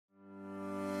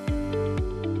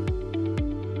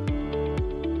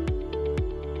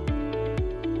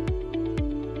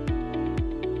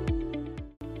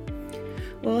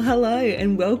Well, hello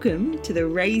and welcome to the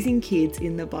Raising Kids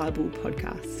in the Bible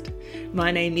podcast.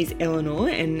 My name is Eleanor,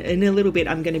 and in a little bit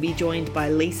I'm going to be joined by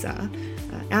Lisa.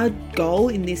 Our goal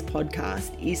in this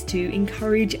podcast is to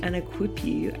encourage and equip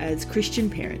you as Christian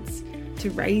parents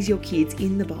to raise your kids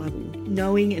in the Bible,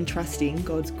 knowing and trusting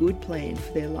God's good plan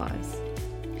for their lives.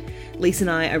 Lisa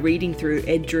and I are reading through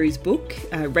Ed Drew's book,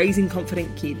 Raising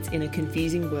Confident Kids in a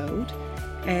Confusing World.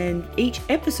 And each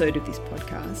episode of this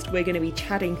podcast, we're going to be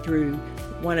chatting through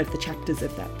one of the chapters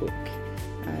of that book.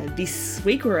 This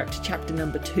week we're up to chapter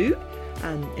number 2.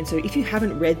 And so if you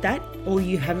haven't read that or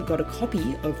you haven't got a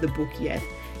copy of the book yet,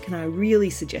 can I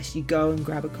really suggest you go and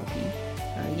grab a copy.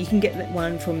 You can get that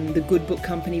one from the Good Book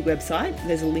Company website.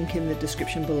 There's a link in the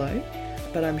description below,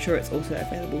 but I'm sure it's also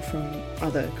available from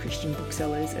other Christian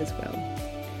booksellers as well.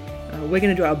 We're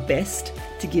going to do our best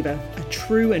to give a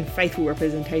true and faithful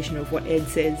representation of what Ed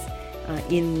says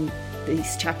in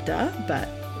this chapter, but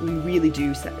we really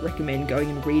do recommend going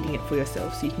and reading it for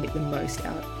yourself so you can get the most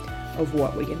out of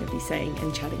what we're going to be saying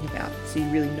and chatting about, so you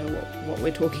really know what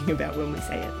we're talking about when we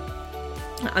say it.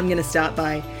 I'm going to start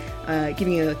by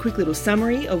giving you a quick little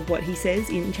summary of what he says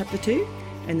in chapter 2,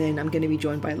 and then I'm going to be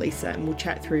joined by Lisa and we'll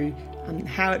chat through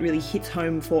how it really hits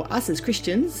home for us as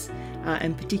Christians,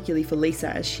 and particularly for Lisa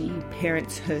as she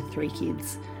parents her 3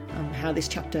 kids, how this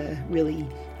chapter really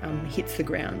hits the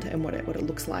ground and what it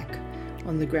looks like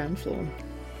on the ground floor.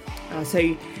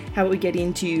 So how about we get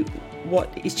into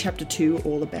what is chapter 2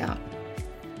 all about?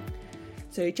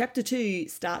 So chapter 2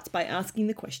 starts by asking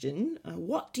the question,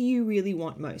 what do you really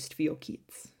want most for your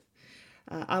kids?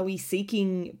 Are we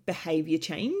seeking behaviour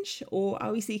change or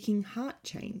are we seeking heart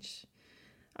change?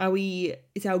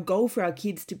 Is our goal for our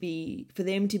kids for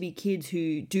them to be kids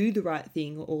who do the right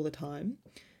thing all the time,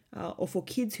 or for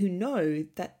kids who know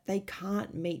that they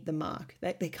can't meet the mark,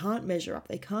 that they can't measure up,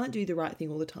 they can't do the right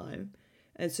thing all the time,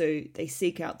 and so they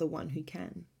seek out the one who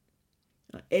can?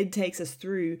 Ed takes us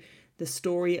through the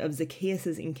story of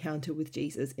Zacchaeus' encounter with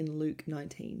Jesus in Luke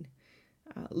 19.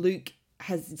 Luke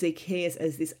has Zacchaeus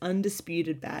as this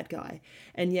undisputed bad guy,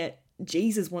 and yet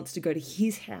Jesus wants to go to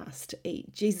his house to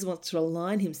eat. Jesus wants to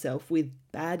align himself with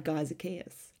bad guy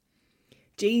Zacchaeus.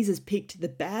 Jesus picked the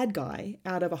bad guy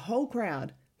out of a whole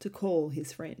crowd to call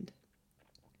his friend.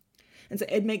 And so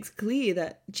Ed makes clear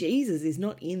that Jesus is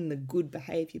not in the good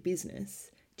behavior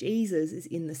business. Jesus is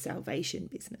in the salvation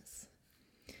business.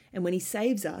 And when he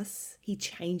saves us, he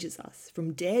changes us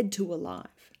from dead to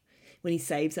alive. When he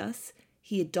saves us,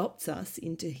 he adopts us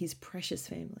into his precious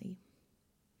family.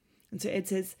 And so Ed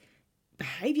says,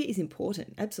 behaviour is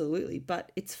important, absolutely,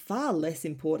 but it's far less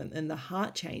important than the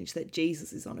heart change that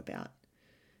Jesus is on about.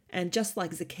 And just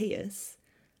like Zacchaeus,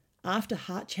 after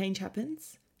heart change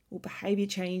happens, behaviour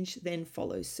change then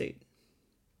follows suit.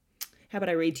 How about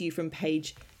I read to you from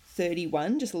page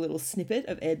 31, just a little snippet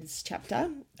of Ed's chapter.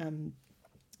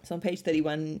 So on page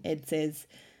 31, Ed says,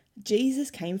 Jesus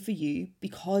came for you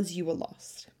because you were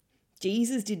lost.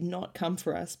 Jesus did not come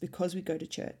for us because we go to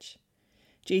church.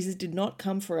 Jesus did not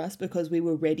come for us because we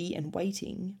were ready and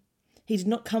waiting. He did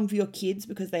not come for your kids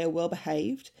because they are well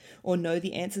behaved or know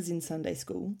the answers in Sunday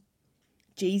school.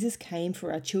 Jesus came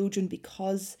for our children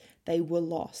because they were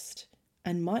lost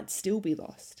and might still be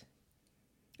lost.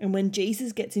 And when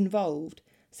Jesus gets involved,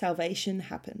 salvation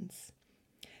happens.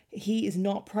 He is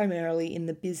not primarily in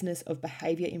the business of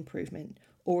behaviour improvement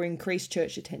or increased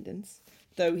church attendance,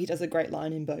 though he does a great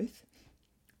line in both.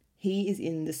 He is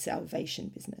in the salvation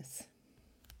business.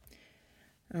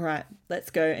 All right, let's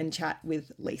go and chat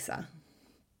with Lisa.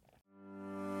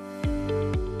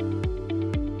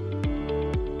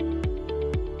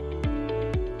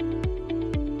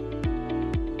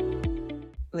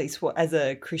 Lisa, as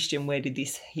a Christian, where did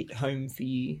this hit home for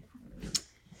you?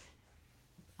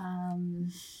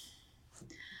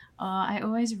 I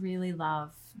always really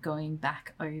love going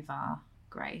back over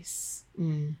grace.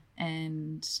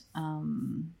 And I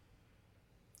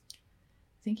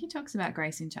think he talks about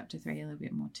grace in chapter 3 a little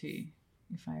bit more too,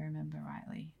 if I remember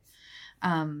rightly.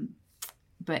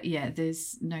 But yeah,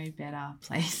 there's no better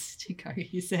place to go,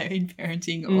 is there, in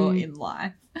parenting or in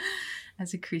life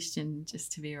as a Christian,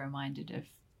 just to be reminded of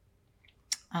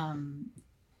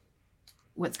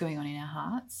what's going on in our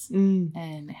hearts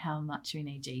and how much we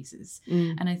need Jesus.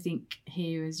 And I think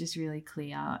he was just really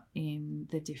clear in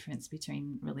the difference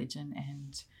between religion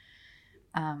and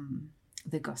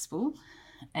the gospel.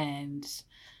 And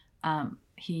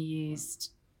he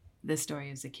used the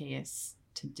story of Zacchaeus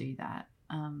to do that.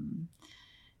 And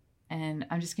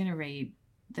I'm just going to read,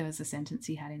 there was a sentence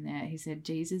he had in there. He said,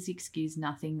 Jesus excused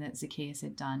nothing that Zacchaeus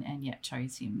had done and yet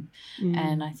chose him.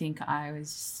 And I think I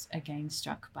was again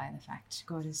struck by the fact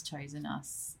God has chosen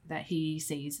us, that he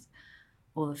sees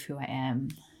all of who I am,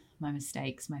 my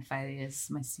mistakes, my failures,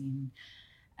 my sin,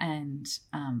 and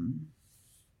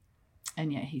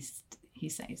yeah, he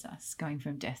saves us. Going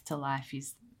from death to life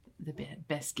is the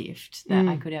best gift that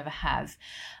I could ever have.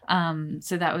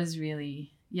 So that was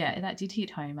really, that did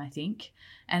hit home, I think.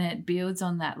 And it builds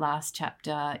on that last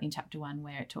chapter in chapter 1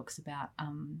 where it talks about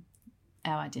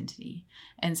our identity.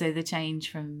 And so the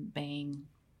change from being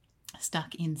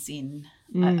stuck in sin,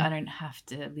 I don't have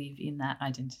to live in that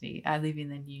identity. I live in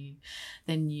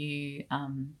the new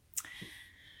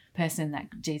person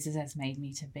that Jesus has made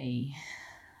me to be.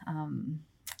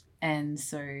 And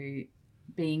so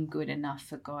being good enough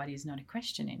for God is not a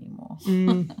question anymore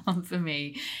for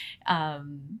me,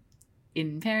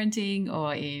 in parenting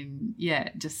or in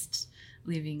just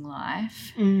living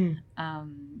life.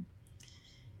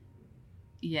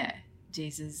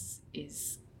 Jesus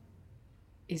is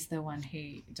the one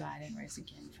who died and rose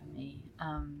again for me,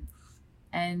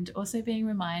 and also being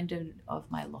reminded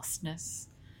of my lostness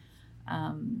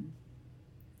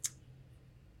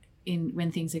in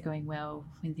when things are going well,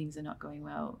 when things are not going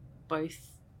well.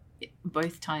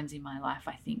 Both times in my life,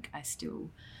 I think I still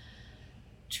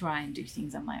try and do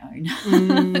things on my own,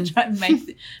 try and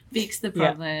fix the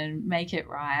problem, make it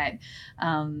right,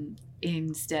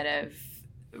 instead of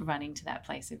running to that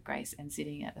place of grace and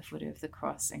sitting at the foot of the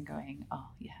cross and going, oh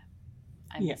yeah,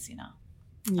 I'm a sinner.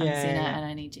 I'm a sinner and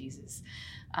I need Jesus.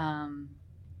 And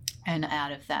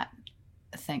out of that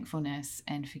thankfulness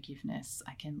and forgiveness,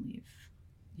 I can live.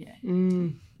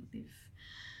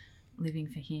 Living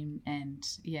for him, and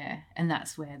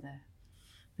that's where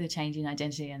the change in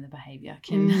identity and the behavior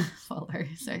can follow.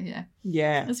 So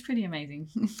it's pretty amazing.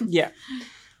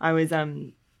 I was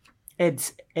Ed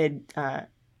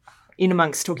in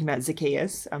amongst talking about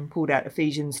Zacchaeus, pulled out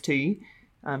Ephesians 2,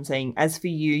 saying, as for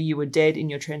you were dead in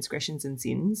your transgressions and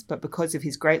sins, but because of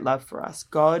his great love for us,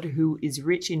 God, who is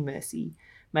rich in mercy,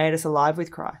 made us alive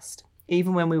with Christ,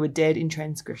 even when we were dead in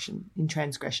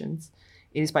transgressions.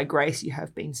 It is by grace you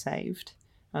have been saved.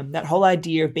 That whole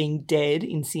idea of being dead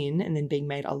in sin and then being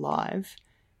made alive,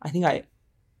 I think I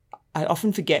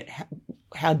often forget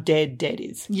how dead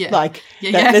is.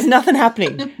 There's nothing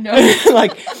happening. No.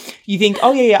 Like you think,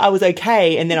 oh I was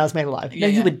okay, and then I was made alive. No,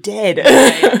 you were dead.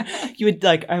 You would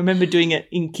I remember doing it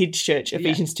in kids' church,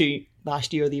 Ephesians 2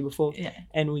 last year or the year before,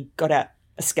 and we got out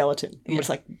a skeleton and we're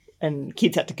just and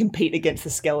kids had to compete against the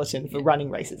skeleton for running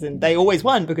races, and they always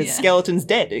won because the skeleton's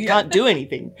dead. It can't do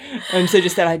anything. And so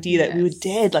just that idea that we were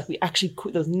dead, like we actually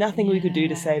could, there was nothing we could do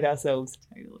to save ourselves.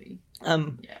 Totally.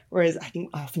 Whereas I think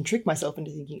I often trick myself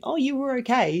into thinking, oh, you were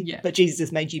okay, but Jesus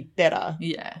just made you better.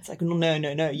 It's like,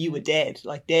 no, you were dead,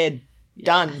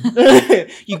 done.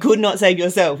 You could not save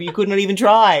yourself. You could not even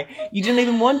try. You didn't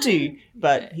even want to,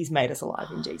 but he's made us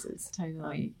alive in Jesus.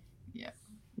 Totally.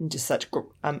 And just such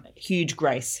huge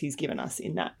grace he's given us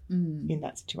in that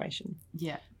situation.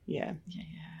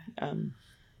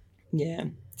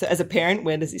 So as a parent,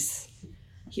 where does this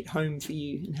hit home for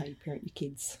you and how you parent your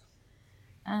kids?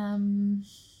 I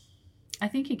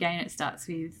think again it starts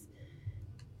with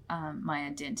my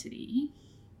identity,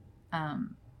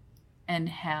 and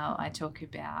how I talk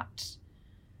about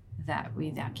that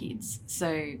with our kids.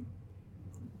 So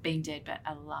being dead but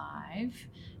alive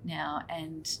now,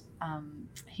 and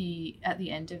he, at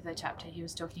the end of the chapter, he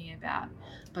was talking about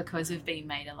because of being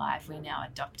made alive, we're now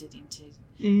adopted into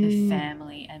the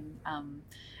family, and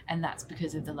that's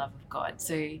because of the love of God.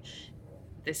 So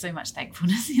there's so much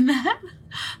thankfulness in that.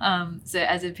 So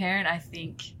as a parent, I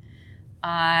think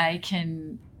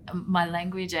my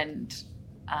language and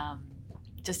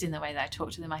just in the way that I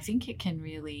talk to them, I think it can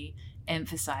really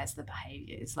emphasize the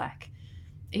behaviors. Like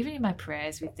even in my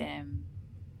prayers with them,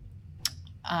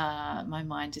 my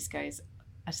mind just goes,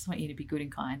 I just want you to be good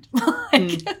and kind.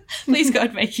 Please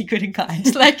God, make you good and kind.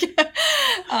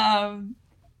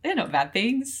 They're not bad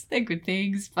things, they're good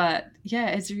things, but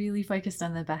it's really focused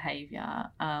on the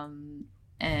behavior,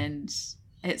 and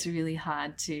it's really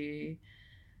hard to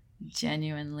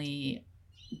genuinely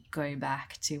go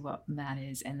back to what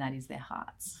matters, and that is their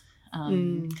hearts.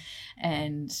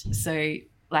 And so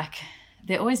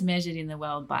they're always measured in the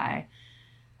world by,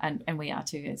 and we are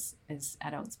too as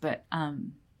adults, but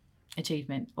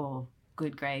achievement or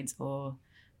good grades or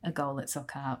a goal at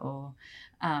soccer or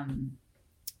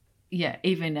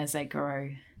even as they grow,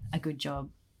 a good job,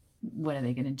 what are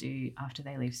they going to do after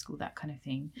they leave school, that kind of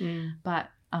thing. But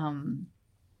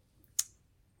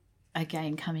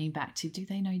again, coming back to, do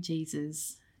they know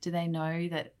Jesus? Do they know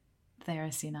that they're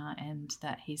a sinner and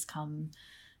that he's come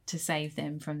to save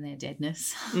them from their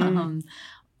deadness?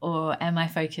 Or am I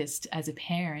focused as a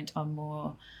parent on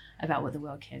more about what the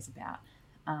world cares about?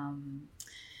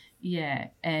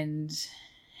 and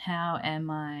how am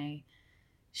I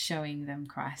showing them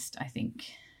Christ, I think.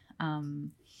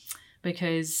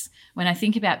 Because when I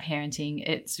think about parenting,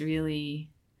 it's really,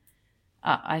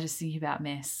 I just think about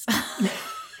mess. I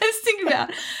just think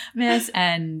about mess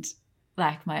and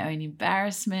like my own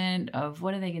embarrassment of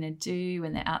what are they going to do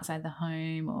when they're outside the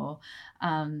home, or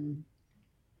and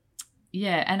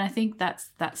I think that's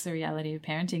the reality of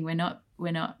parenting.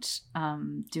 We're not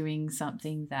doing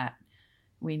something that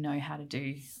we know how to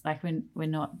do. Like we're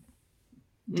not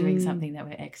doing something that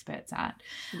we're experts at.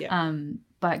 Yeah.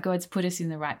 But God's put us in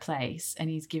the right place, and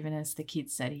He's given us the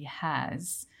kids that He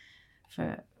has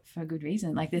for a good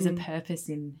reason. Like there's a purpose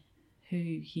in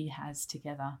who He has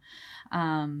together.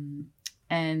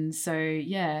 And so,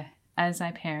 as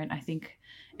I parent, I think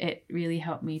it really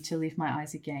helped me to lift my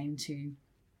eyes again to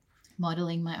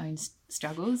modeling my own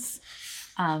struggles,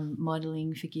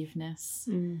 modeling forgiveness.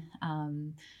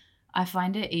 I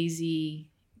find it easy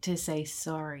to say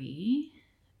sorry.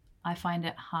 I find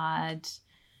it hard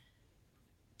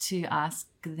to ask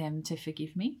them to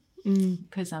forgive me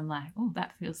because I'm like, oh,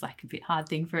 that feels like a bit hard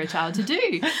thing for a child to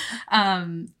do,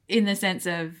 in the sense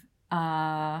of,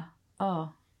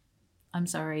 oh, I'm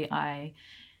sorry I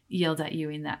yelled at you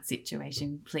in that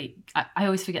situation. Please, I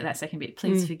always forget that second bit.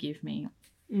 Please forgive me.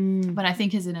 But I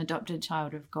think as an adopted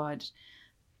child of God,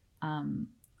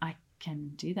 I can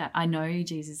do that. I know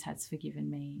Jesus has forgiven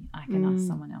me. I can ask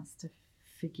someone else to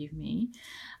forgive me,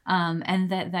 and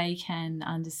that they can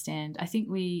understand. I think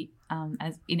we,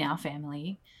 as in our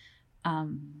family,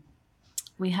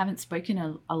 we haven't spoken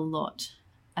a lot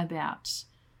about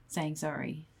saying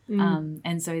sorry,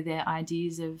 and so their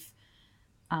ideas of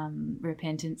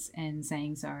repentance and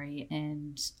saying sorry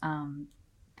and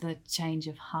the change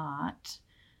of heart,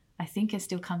 I think, are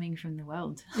still coming from the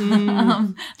world.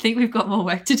 I think we've got more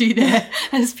work to do there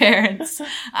as parents.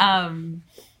 And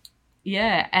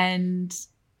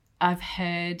I've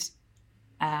heard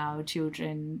our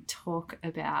children talk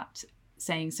about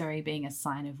saying sorry being a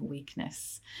sign of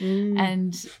weakness.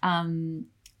 And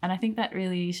I think that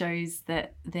really shows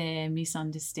that their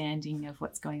misunderstanding of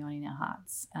what's going on in our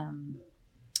hearts,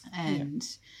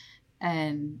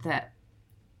 and that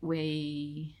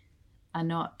we are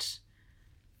not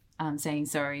saying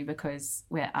sorry because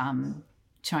we're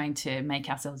trying to make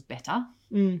ourselves better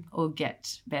or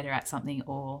get better at something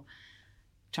or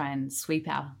try and sweep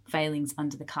our failings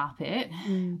under the carpet.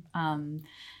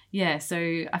 So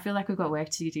I feel like we've got work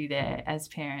to do there as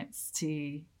parents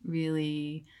to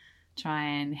really try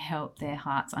and help their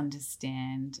hearts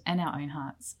understand, and our own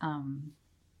hearts,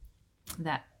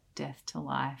 that death to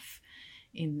life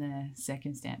in the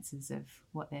circumstances of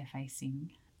what they're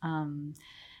facing.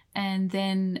 And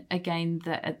then again,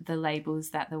 the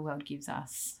labels that the world gives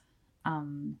us.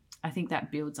 I think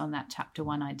that builds on that chapter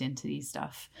 1 identity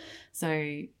stuff. So,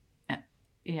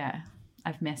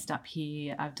 I've messed up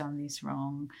here. I've done this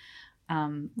wrong.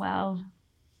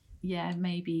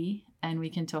 Maybe, and we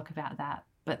can talk about that.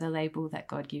 But the label that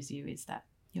God gives you is that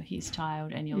you're His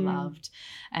child and you're loved,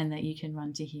 and that you can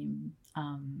run to Him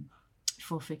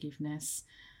for forgiveness.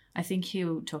 I think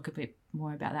He'll talk a bit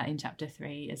more about that in chapter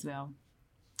 3 as well.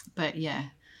 But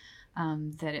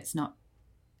that it's not,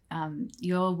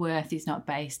 your worth is not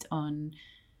based on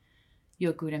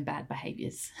your good and bad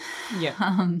behaviours.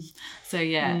 And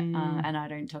I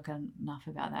don't talk enough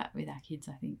about that with our kids.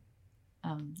 I think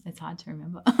it's hard to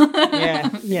remember.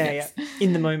 Yes.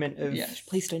 In the moment of,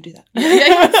 please don't do that.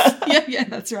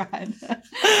 That's right.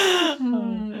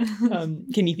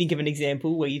 Can you think of an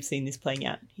example where you've seen this playing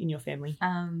out in your family?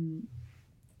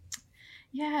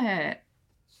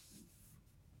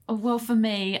 Well, for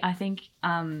me, I think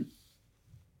I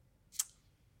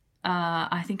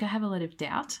have a lot of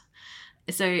doubt.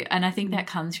 So, and I think that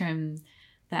comes from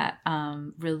that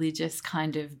religious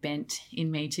kind of bent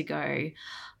in me to go,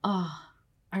 oh,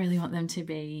 I really want them to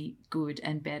be good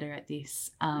and better at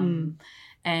this, and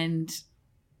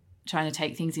trying to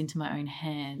take things into my own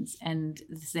hands. And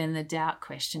then the doubt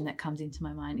question that comes into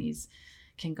my mind is,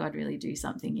 can God really do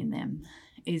something in them?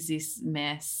 Is this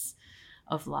mess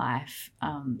of life,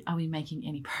 are we making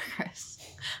any progress?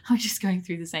 Are we just going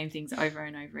through the same things over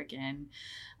and over again?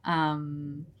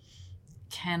 Can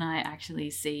I actually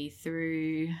see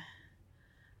through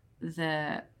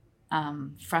the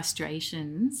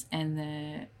frustrations and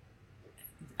the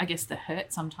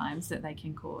hurt sometimes that they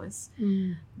can cause,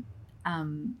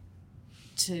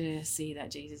 to see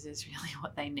that Jesus is really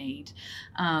what they need?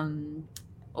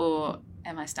 Or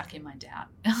am I stuck in my doubt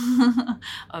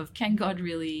of, can God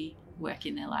really work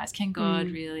in their lives? Can God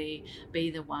really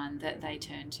be the one that they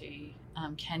turn to?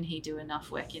 Can He do enough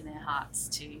work in their hearts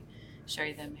to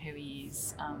show them who he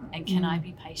is. And can I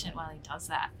be patient while he does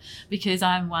that? Because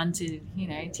I'm one to,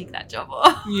 tick that job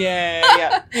off.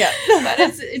 Yeah. But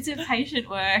it's a patient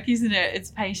work, isn't it?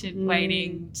 It's patient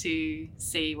waiting to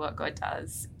see what God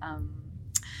does.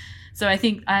 So I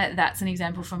think that's an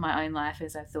example from my own life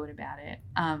as I've thought about it.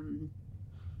 And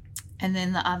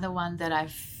then the other one that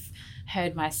I've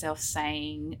heard myself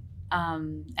saying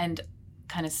and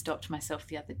kind of stopped myself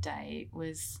the other day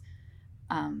was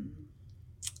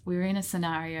we were in a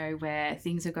scenario where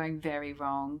things are going very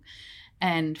wrong,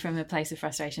 and from a place of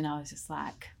frustration I was just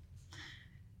like,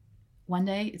 one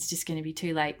day it's just going to be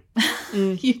too late.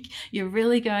 You're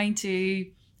really going to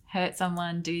hurt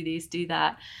someone, do this, do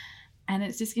that, and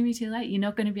it's just going to be too late. You're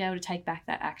not going to be able to take back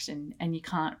that action and you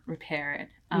can't repair it.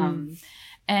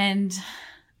 And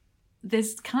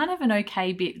there's kind of an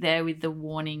okay bit there with the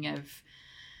warning of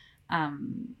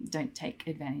don't take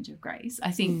advantage of grace,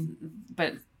 I think.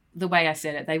 But the way I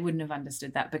said it, they wouldn't have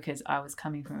understood that because I was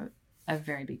coming from a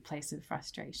very big place of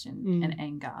frustration and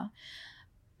anger.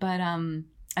 But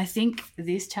I think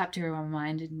this chapter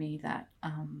reminded me that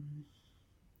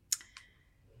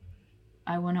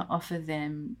I want to offer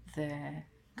them the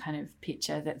kind of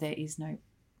picture that there is no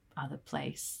other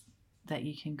place that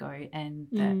you can go, and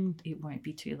that it won't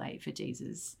be too late for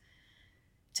Jesus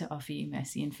to offer you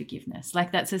mercy and forgiveness.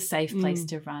 Like, that's a safe place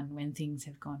to run when things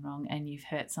have gone wrong and you've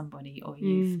hurt somebody or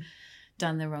you've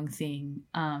done the wrong thing.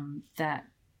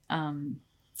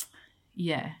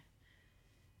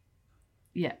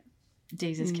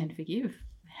 Jesus can forgive.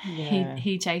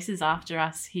 He chases after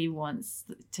us. He wants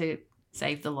to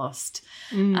save the lost,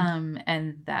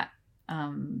 and that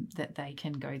they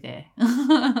can go there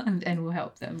and we'll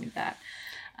help them with that.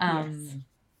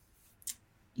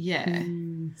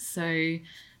 So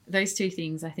those two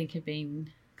things I think have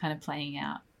been kind of playing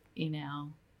out in our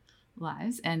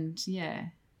lives, and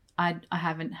I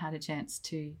haven't had a chance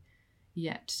to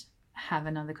yet have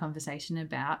another conversation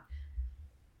about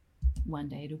one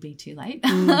day it'll be too late,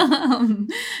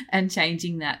 and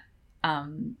changing that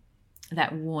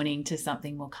that warning to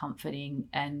something more comforting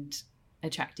and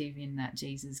attractive, in that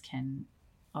Jesus can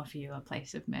offer you a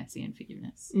place of mercy and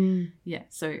forgiveness.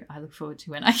 So I look forward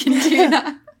to when I can do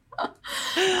that.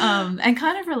 And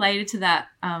kind of related to that,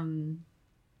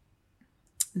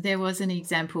 there was an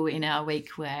example in our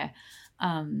week where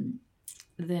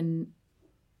then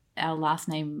our last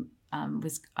name I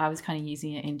was kind of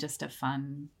using it in just a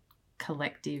fun,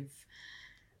 collective,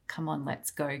 come on,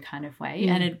 let's go kind of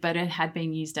way. But it had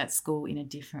been used at school in a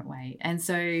different way. And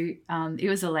so it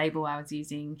was a label I was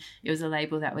using. It was a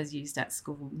label that was used at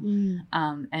school.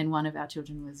 And one of our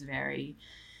children was very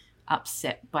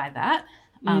upset by that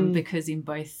because in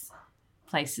both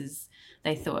places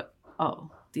they thought,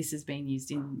 oh, this has been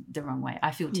used in the wrong way.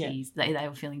 I feel teased. They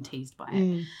were feeling teased by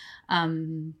it.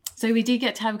 So we did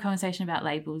get to have a conversation about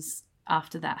labels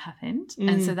after that happened.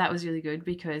 And so that was really good,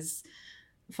 because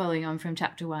following on from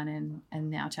chapter 1 and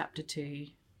now chapter 2,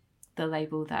 the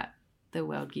label that the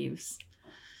world gives,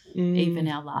 even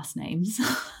our last names,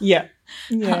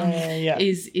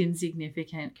 is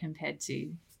insignificant compared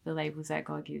to the labels that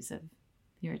God gives of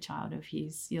you're a child of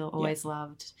his, you're always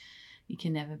loved, you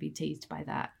can never be teased by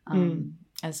that.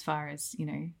 As far as,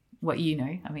 what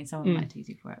I mean, someone might tease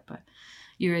you for it, but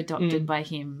you're adopted by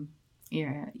him,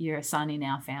 you're a son in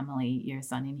our family, you're a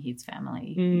son in his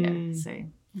family.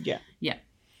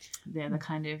 They're the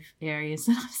kind of areas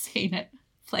that I've seen it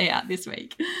play out this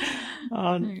week.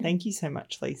 Thank you so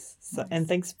much, Lise. And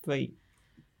thanks for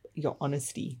your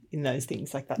honesty in those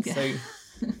things. Like, that's so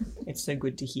it's so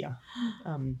good to hear.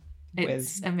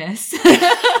 It's a mess.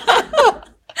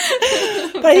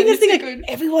 But I think it's like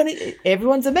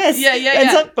everyone's a mess.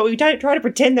 But we don't try to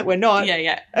pretend that we're not.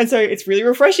 And so it's really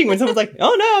refreshing when someone's like,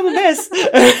 oh no, I'm a mess.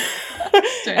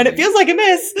 And it feels like a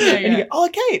mess. And you go, oh,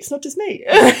 okay, it's not just me.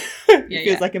 It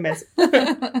feels like a mess.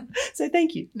 So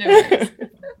thank you. No worries.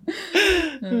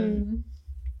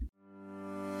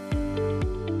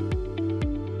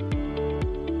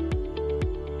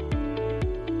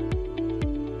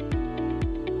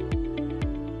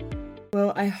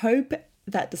 Well, I hope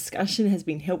that discussion has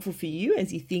been helpful for you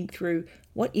as you think through,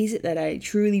 what is it that I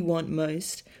truly want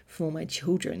most for my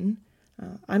children?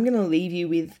 I'm going to leave you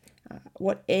with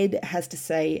what Ed has to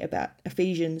say about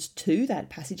Ephesians 2, that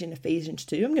passage in Ephesians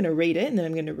 2. I'm going to read it, and then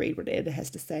I'm going to read what Ed has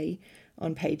to say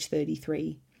on page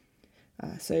 33.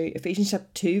 So Ephesians chapter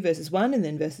 2, verses 1 and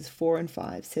then verses 4 and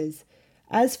 5 says,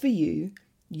 "As for you,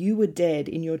 you were dead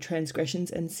in your transgressions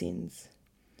and sins.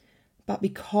 But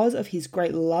because of his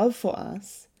great love for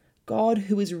us, God,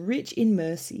 who is rich in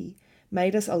mercy,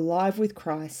 made us alive with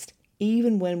Christ,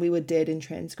 even when we were dead in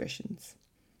transgressions.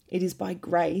 It is by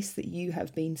grace that you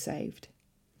have been saved.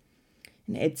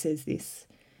 And Ed says this,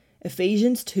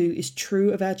 Ephesians 2 is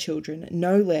true of our children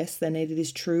no less than it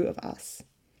is true of us.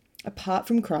 Apart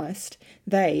from Christ,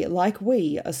 they, like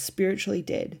we, are spiritually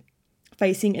dead,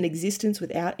 facing an existence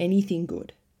without anything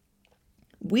good.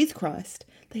 With Christ,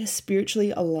 they are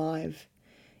spiritually alive,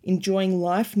 enjoying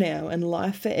life now and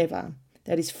life forever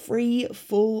that is free,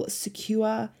 full,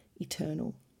 secure,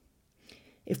 eternal.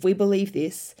 If we believe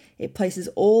this, it places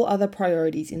all other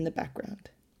priorities in the background.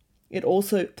 It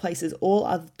also places all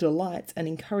other delights and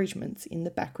encouragements in the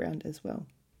background as well.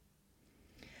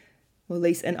 Well,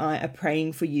 Lisa and I are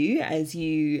praying for you as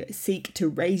you seek to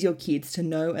raise your kids to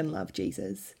know and love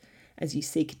Jesus, as you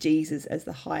seek Jesus as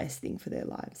the highest thing for their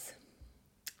lives.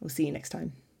 We'll see you next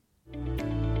time.